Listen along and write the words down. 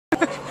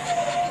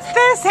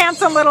This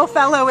handsome little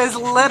fellow is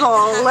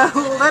Little.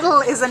 Little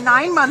is a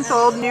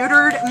 9-month-old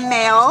neutered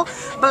male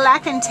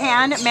black and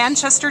tan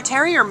Manchester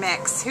Terrier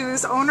mix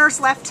whose owners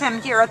left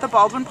him here at the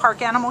Baldwin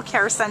Park Animal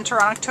Care Center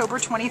on October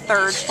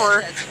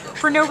 23rd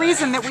for no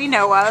reason that we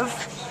know of.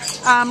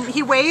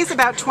 He weighs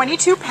about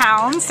 22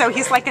 pounds, so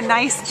he's like a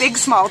nice big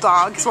small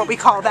dog is what we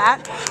call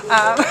that.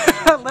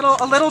 A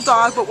little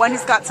dog, but one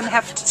who's got some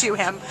heft to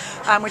him,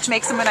 which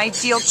makes him an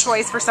ideal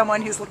choice for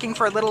someone who's looking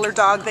for a littler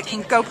dog that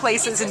can go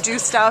places and do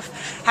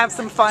stuff, have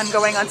some fun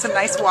going on some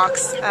nice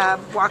walks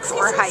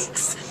or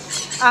hikes.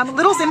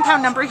 Little's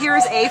impound number here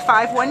is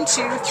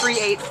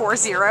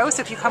A5123840,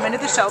 so if you come into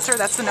the shelter,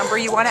 that's the number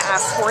you want to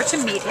ask for to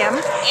meet him.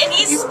 And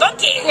he's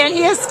spunky! And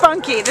he is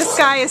spunky. This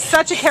guy is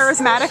such a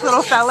charismatic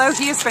little fellow.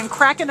 He has been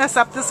cracking us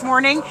up this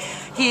morning.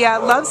 He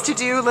loves to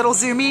do little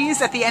zoomies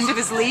at the end of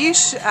his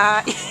leash.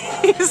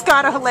 He's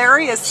got a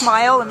hilarious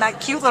smile and that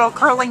cute little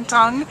curling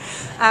tongue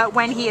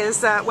when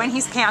he's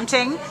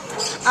panting.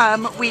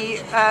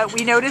 We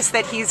noticed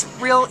that he's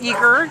real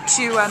eager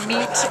to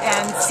meet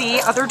and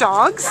see other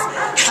dogs.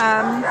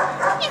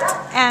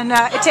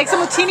 It takes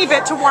him a teeny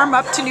bit to warm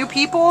up to new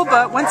people,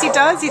 but once he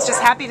does, he's just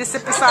happy to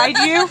sit beside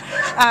you,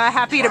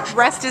 happy to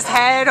rest his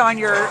head on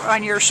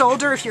your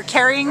shoulder if you're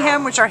carrying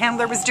him, which our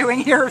handler was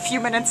doing here a few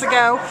minutes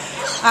ago.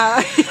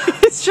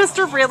 It's just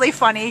a really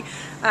funny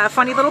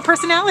little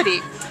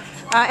personality.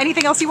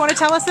 Anything else you want to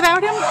tell us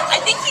about him? I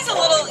think he's a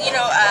little,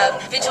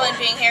 vigilant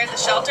being here at the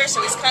shelter, so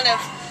he's kind of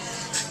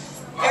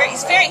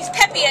he's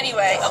peppy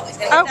anyway. Oh,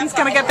 he's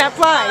gonna get that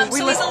fly.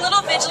 So he's a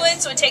little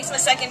vigilant, so it takes him a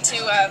second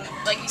to,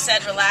 like you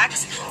said,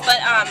 relax. But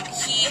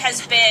he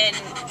has been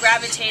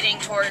gravitating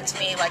towards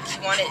me, like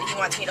he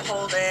wants me to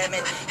hold him,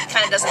 and he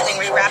kind of does the thing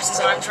where he wraps his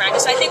arms around me.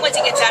 So I think once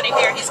he gets out of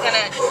here, he's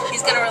gonna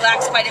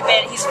relax quite a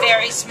bit. He's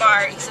very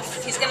smart.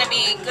 He's gonna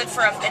be good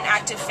for an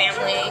active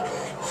family.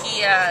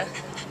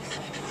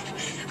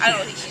 I don't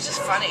know, he's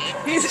just funny.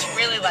 I just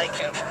really like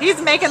him.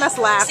 He's making us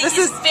laugh. See,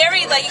 he's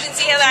very, like, you can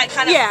see how that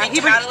kind of freaked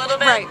him out a little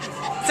bit. Right.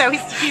 So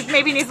he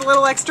maybe needs a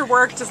little extra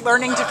work just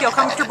learning to feel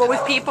comfortable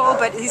with people,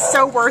 but he's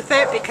so worth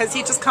it because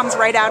he just comes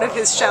right out of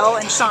his shell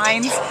and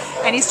shines,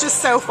 and he's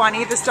just so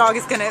funny. This dog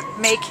is going to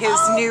make his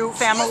new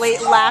family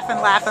laugh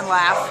and laugh and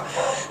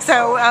laugh.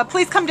 So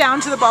please come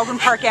down to the Baldwin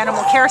Park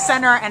Animal Care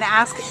Center and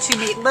ask to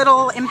meet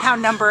Little,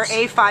 impound number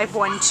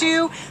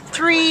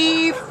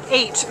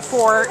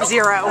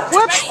A5123840.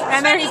 Whoops,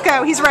 and there you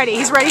go. He's ready.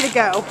 He's ready to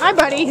go. Hi,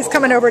 buddy. He's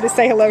coming over to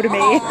say hello to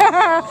me.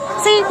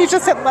 See, he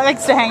just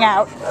likes to hang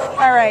out.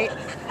 All right.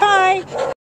 Bye.